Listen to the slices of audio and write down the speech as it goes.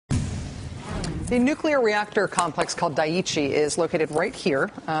The nuclear reactor complex called Daiichi is located right here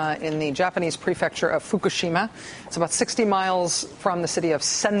in the Japanese prefecture of Fukushima. It's about 60 miles from the city of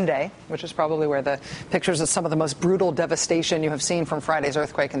Sendai, which is probably where the pictures of some of the most brutal devastation you have seen from Friday's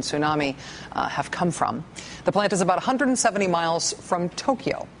earthquake and tsunami have come from. The plant is about 170 miles from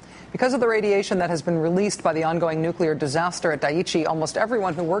Tokyo. Because of the radiation that has been released by the ongoing nuclear disaster at Daiichi, almost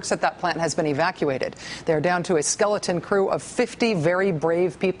everyone who works at that plant has been evacuated. They're down to a skeleton crew of 50 very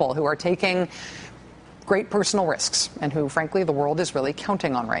brave people who are taking great personal risks and who, frankly, the world is really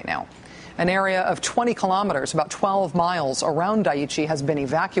counting on right now. An area of 20 kilometers, about 12 miles around Daiichi, has been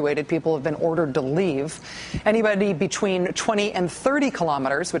evacuated. People have been ordered to leave. Anybody between 20 and 30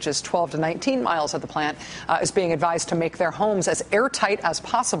 kilometers, which is 12 to 19 miles of the plant, is being advised to make their homes as airtight as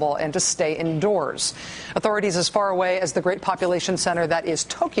possible and to stay indoors. Authorities as far away as the great population center that is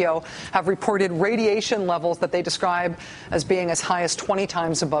Tokyo have reported radiation levels that they describe as being as high as 20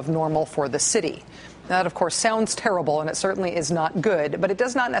 times above normal for the city. That, of course, sounds terrible, and it certainly is not good, but it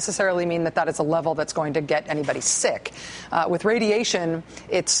does not necessarily mean that that is a level that's going to get anybody sick. With radiation,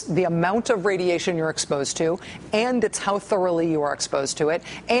 it's the amount of radiation you're exposed to, and it's how thoroughly you are exposed to it,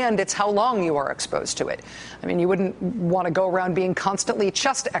 and it's how long you are exposed to it. I mean, you wouldn't want to go around being constantly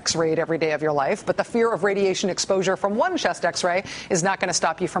chest x-rayed every day of your life, but the fear of radiation exposure from one chest x-ray is not going to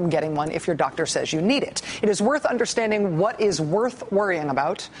stop you from getting one if your doctor says you need it. It is worth understanding what is worth worrying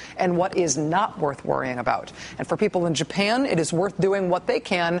about and what is not worth worrying about. And for people in Japan, it is worth doing what they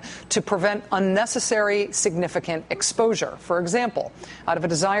can to prevent unnecessary significant exposure. For example, out of a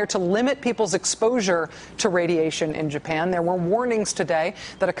desire to limit people's exposure to radiation in Japan, there were warnings today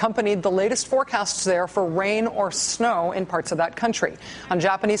that accompanied the latest forecasts there for rain or snow in parts of that country. On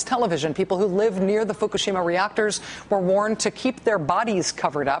Japanese television, people who live near the Fukushima reactors were warned to keep their bodies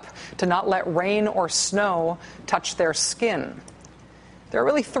covered up, to not let rain or snow touch their skin. There are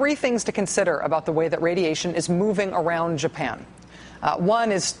really three things to consider about the way that radiation is moving around Japan.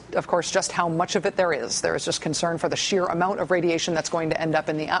 One is, of course, just how much of it there is. There is just concern for the sheer amount of radiation that's going to end up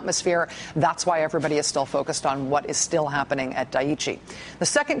in the atmosphere. That's why everybody is still focused on what is still happening at Daiichi. The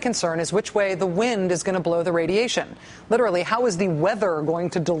second concern is which way the wind is going to blow the radiation. Literally, how is the weather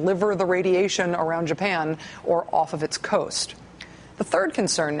going to deliver the radiation around Japan or off of its coast? The third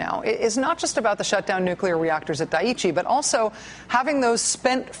concern now is not just about the shutdown nuclear reactors at Daiichi, but also having those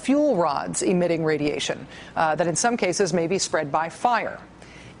spent fuel rods emitting radiation that in some cases may be spread by fire.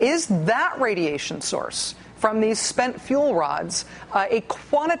 Is that radiation source from these spent fuel rods a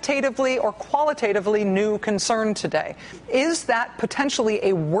quantitatively or qualitatively new concern today? Is that potentially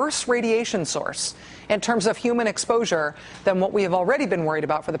a worse radiation source in terms of human exposure than what we have already been worried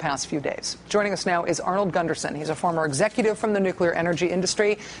about for the past few days? Joining us now is Arnie Gundersen. He's a former executive from the nuclear energy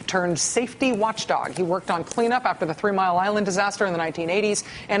industry turned safety watchdog. He worked on cleanup after the 3 Mile Island disaster in the 1980s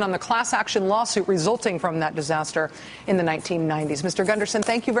and on the class action lawsuit resulting from that disaster in the 1990s. Mr. Gundersen,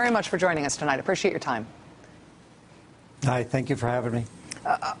 thank you very much for joining us tonight. I appreciate your time. Hi, thank you for having me.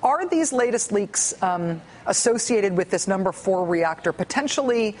 Are these latest leaks associated with this number 4 reactor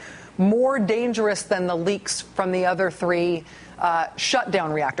potentially more dangerous than the leaks from the other 3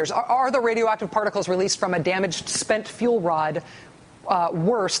 shutdown reactors? Are the radioactive particles released from a damaged spent fuel rod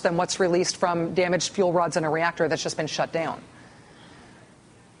worse than what's released from damaged fuel rods in a reactor that's just been shut down?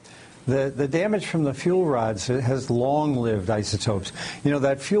 The damage from the fuel rods has long-lived isotopes. You know,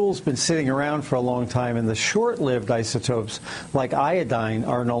 that fuel's been sitting around for a long time, and the short-lived isotopes, like iodine,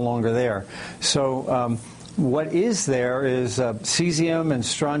 are no longer there. So what is there is cesium and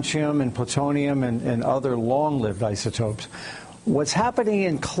strontium and plutonium and other long-lived isotopes. What's happening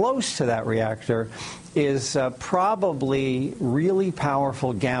in close to that reactor is probably really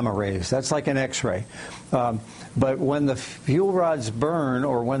powerful gamma rays. That's like an X-ray. But when the fuel rods burn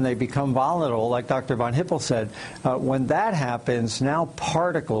or when they become volatile, like Dr. von Hippel said, when that happens, now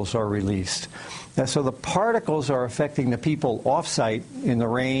particles are released. And so the particles are affecting the people off-site in the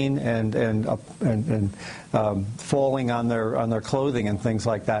rain and falling on their clothing and things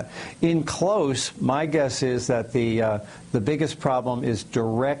like that. In close, my guess is that the biggest problem is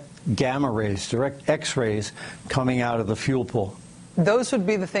direct gamma rays, direct X-rays coming out of the fuel pool. Those would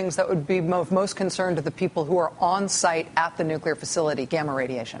be the things that would be of most concern to the people who are on site at the nuclear facility, gamma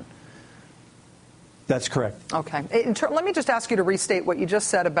radiation. That's correct. Okay. Let me just ask you to restate what you just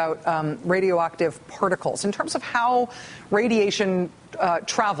said about radioactive particles. In terms of how radiation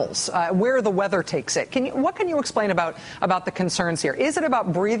travels, where the weather takes it, what can you explain about the concerns here? Is it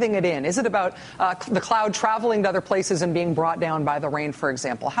about breathing it in? Is it about the cloud traveling to other places and being brought down by the rain, for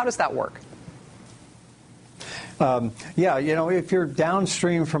example? How does that work? Yeah, you know, if you're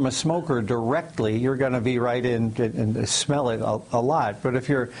downstream from a smoker directly, you're going to be right in and smell it a lot. But if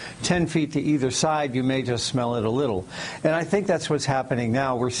you're 10 feet to either side, you may just smell it a little. And I think that's what's happening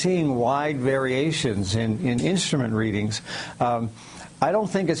now. We're seeing wide variations in instrument readings. I don't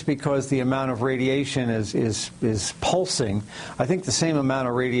think it's because the amount of radiation is pulsing. I think the same amount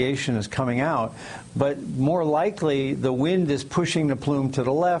of radiation is coming out, but more likely the wind is pushing the plume to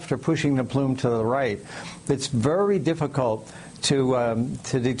the left or pushing the plume to the right. It's very difficult to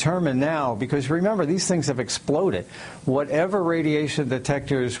determine now, because remember, these things have exploded. Whatever radiation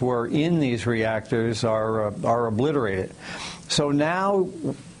detectors were in these reactors are obliterated. So now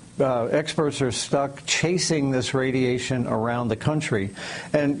experts are stuck chasing this radiation around the country.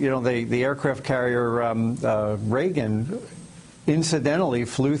 And, you know, the aircraft carrier Reagan incidentally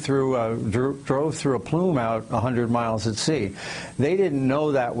drove through a plume out 100 miles at sea. They didn't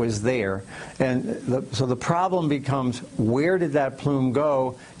know that was there. And so the problem becomes, where did that plume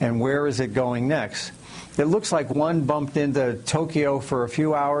go and where is it going next? It looks like one bumped into Tokyo for a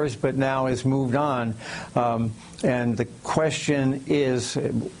few hours, but now has moved on. And the question is,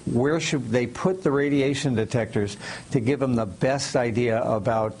 where should they put the radiation detectors to give them the best idea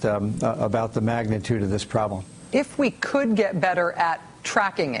about the magnitude of this problem? If we could get better at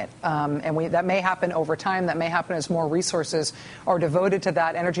tracking it, and that may happen over time, that may happen as more resources are devoted to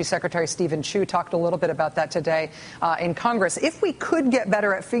that. Energy Secretary Stephen Chu talked a little bit about that today in Congress. If we could get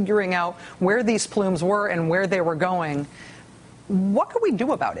better at figuring out where these plumes were and where they were going, what could we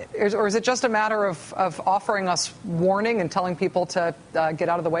do about it? Or is it just a matter of offering us warning and telling people to get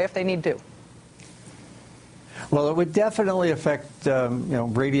out of the way if they need to? Well, it would definitely affect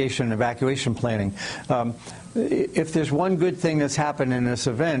radiation evacuation planning. If there's one good thing that's happened in this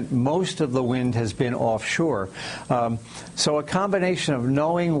event, most of the wind has been offshore. So a combination of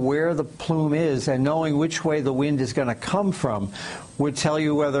knowing where the plume is and knowing which way the wind is going to come from would tell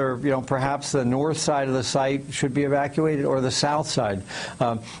you whether, perhaps the north side of the site should be evacuated or the south side.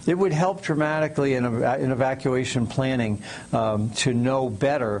 It would help dramatically in evacuation planning to know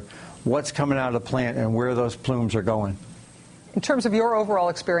better what's coming out of the plant and where those plumes are going. In terms of your overall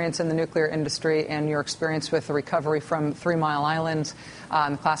experience in the nuclear industry and your experience with the recovery from 3 Mile Island,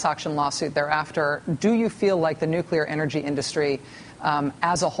 the class action lawsuit thereafter, do you feel like the nuclear energy industry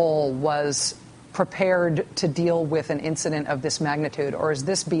as a whole was prepared to deal with an incident of this magnitude, or is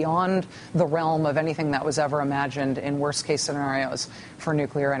this beyond the realm of anything that was ever imagined in worst-case scenarios for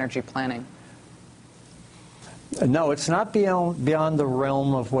nuclear energy planning? No, it's not beyond the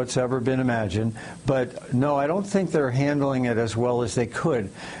realm of what's ever been imagined. But no, I don't think they're handling it as well as they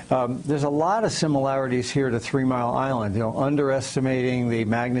could. There's a lot of similarities here to 3 Mile Island. Underestimating the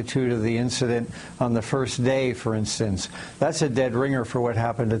magnitude of the incident on the first day, for instance. That's a dead ringer for what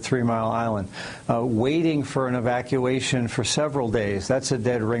happened at 3 Mile Island. Waiting for an evacuation for several days. That's a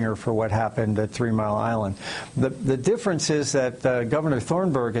dead ringer for what happened at 3 Mile Island. The difference is that Governor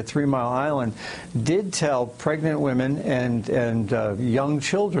Thornburgh at 3 Mile Island did tell pregnant women and young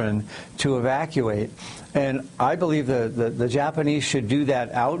children to evacuate. And I believe the Japanese should do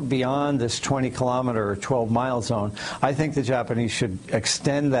that out beyond this 20-kilometer or 12-mile zone. I think the Japanese should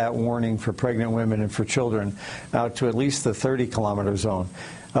extend that warning for pregnant women and for children out to at least the 30-kilometer zone.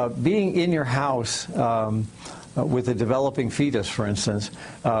 Being in your house with a developing fetus, for instance,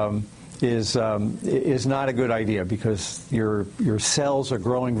 is not a good idea, because your cells are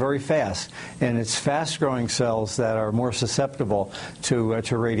growing very fast, and it's fast-growing cells that are more susceptible to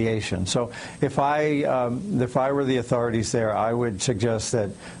radiation. So if I were the authorities there, I would suggest that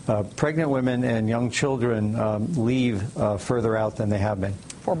pregnant women and young children leave further out than they have been.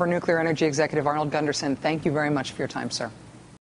 Former nuclear energy executive Arnie Gundersen, thank you very much for your time, sir.